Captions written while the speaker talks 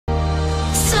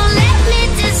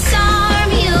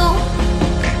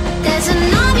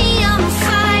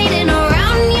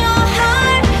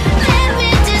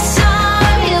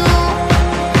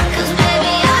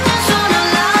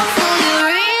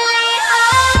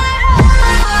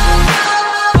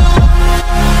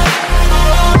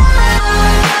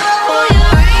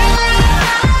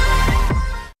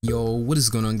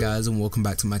guys, and welcome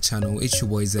back to my channel. It's your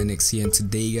boy Zenix here, and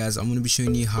today guys I'm going to be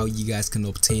showing you how you guys can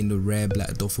obtain the rare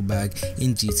black duffel bag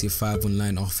in GTA 5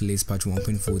 online after latest patch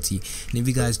 1.40. And if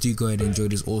you guys do go ahead and enjoy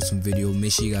this awesome video,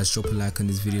 make sure you guys drop a like on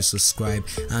this video, subscribe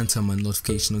and turn my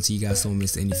notification on so you guys don't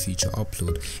miss any future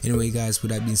upload. Anyway guys,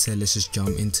 with that being said, let's just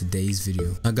jump into today's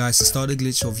video. Now guys, to start the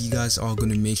glitch off, you guys are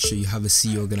going to make sure you have a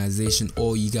C organization,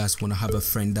 or you guys want to have a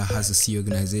friend that has a C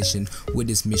organization with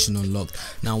this mission unlocked.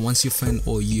 Now once your friend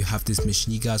or you have this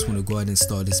mission, you guys want to go ahead and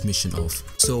start this mission off.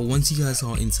 So once you guys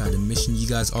are inside the mission, you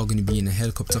guys are going to be in a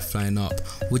helicopter flying up.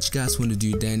 What you guys want to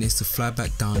do then is to fly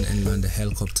back down and land the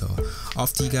helicopter.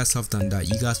 After you guys have done that,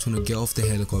 you guys want to get off the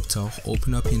helicopter,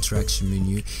 open up interaction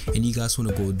menu, and you guys want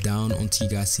to go down until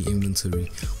you guys see inventory.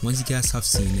 Once you guys have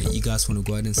seen it, you guys want to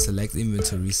go ahead and select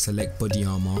inventory, select body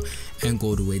armor, and go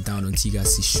all the way down until you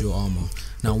guys see show armor.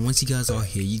 Now once you guys are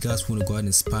here, you guys want to go ahead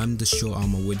and spam the show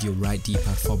armor with your right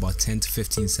D-pad for about 10 to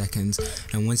 15 seconds,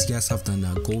 and once you guys have done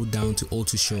that, go down to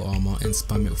auto show armor and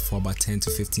spam it for about 10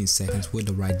 to 15 seconds with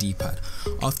the right D-pad.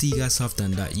 After you guys have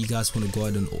done that, you guys want to go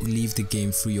ahead and leave the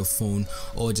game through your phone,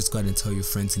 or just go ahead and tell your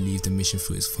friend to leave the mission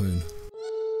through his phone.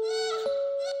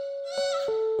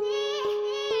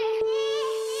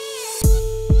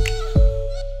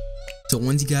 So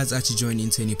once you guys actually join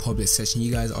into any public session,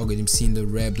 you guys are going to be seeing the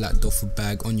rare black duffel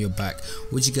bag on your back.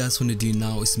 What you guys want to do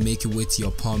now is to make your way to your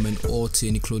apartment or to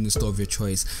any clothing store of your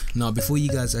choice. Now before you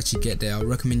guys actually get there, I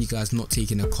recommend you guys not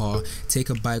taking a car, take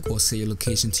a bike or set your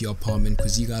location to your apartment,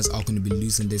 because you guys are going to be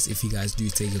losing this if you guys do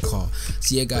take a car.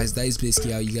 So yeah guys, that is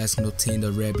basically how you guys can obtain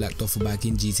the rare black duffel bag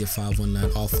in GTA 5 online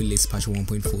after latest patch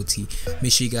 1.40.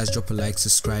 Make sure you guys drop a like,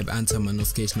 subscribe and turn my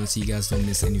notification on so you guys don't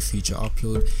miss any future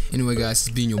upload. Anyway guys,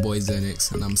 it's been your boy Zenix,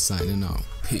 and I'm signing out.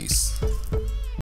 Peace.